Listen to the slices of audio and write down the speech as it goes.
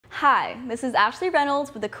Hi, this is Ashley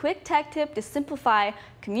Reynolds with a quick tech tip to simplify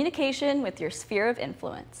communication with your sphere of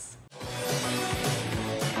influence.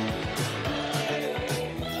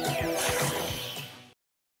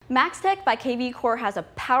 MaxTech by KV Core has a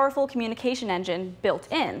powerful communication engine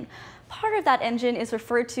built in. Part of that engine is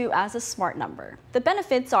referred to as a smart number. The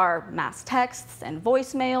benefits are mass texts and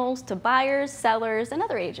voicemails to buyers, sellers, and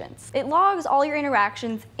other agents. It logs all your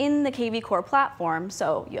interactions in the KV Core platform,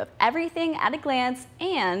 so you have everything at a glance,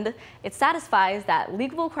 and it satisfies that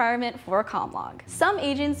legal requirement for a comm log. Some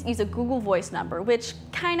agents use a Google Voice number, which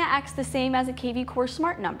kinda acts the same as a KV Core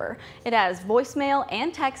smart number. It has voicemail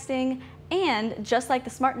and texting, and just like the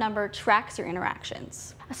smart number, tracks your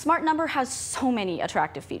interactions. A smart number has so many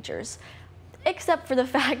attractive features, except for the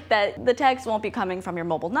fact that the text won't be coming from your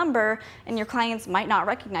mobile number and your clients might not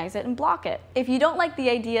recognize it and block it. If you don't like the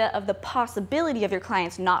idea of the possibility of your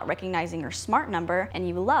clients not recognizing your smart number and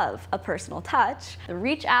you love a personal touch, the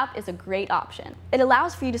Reach app is a great option. It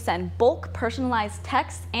allows for you to send bulk personalized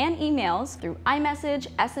texts and emails through iMessage,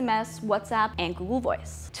 SMS, WhatsApp, and Google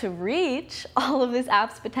Voice. To reach all of this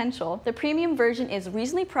app's potential, the premium version is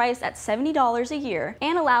reasonably priced at $70 a year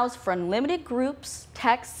and allows for unlimited groups,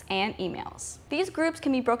 texts, and emails. These groups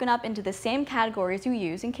can be broken up into the same categories you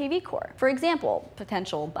use in KV Core. For example,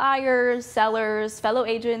 potential buyers, sellers, fellow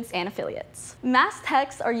agents, and affiliates. Mass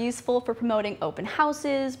texts are useful for promoting open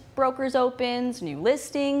houses, brokers opens, new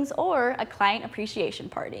listings, or a client appreciation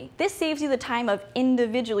party. This saves you the time of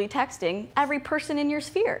individually texting every person in your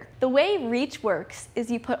sphere. The way Reach works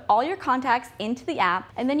is you put all your contacts into the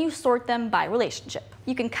app and then you sort them by relationship.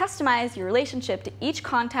 You can customize your relationship to each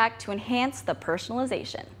contact to enhance the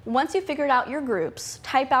personalization. Once you've figured out your groups,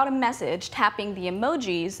 type out a message tapping the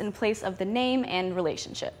emojis in place of the name and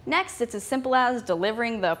relationship. Next, it's as simple as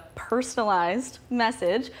delivering the personalized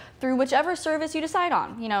message through whichever service you decide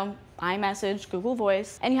on. iMessage, Google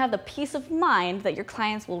Voice, and you have the peace of mind that your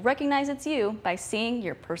clients will recognize it's you by seeing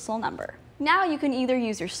your personal number. Now you can either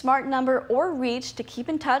use your smart number or Reach to keep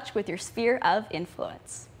in touch with your sphere of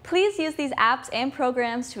influence. Please use these apps and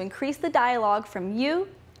programs to increase the dialogue from you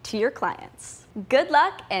to your clients. Good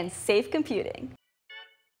luck and safe computing.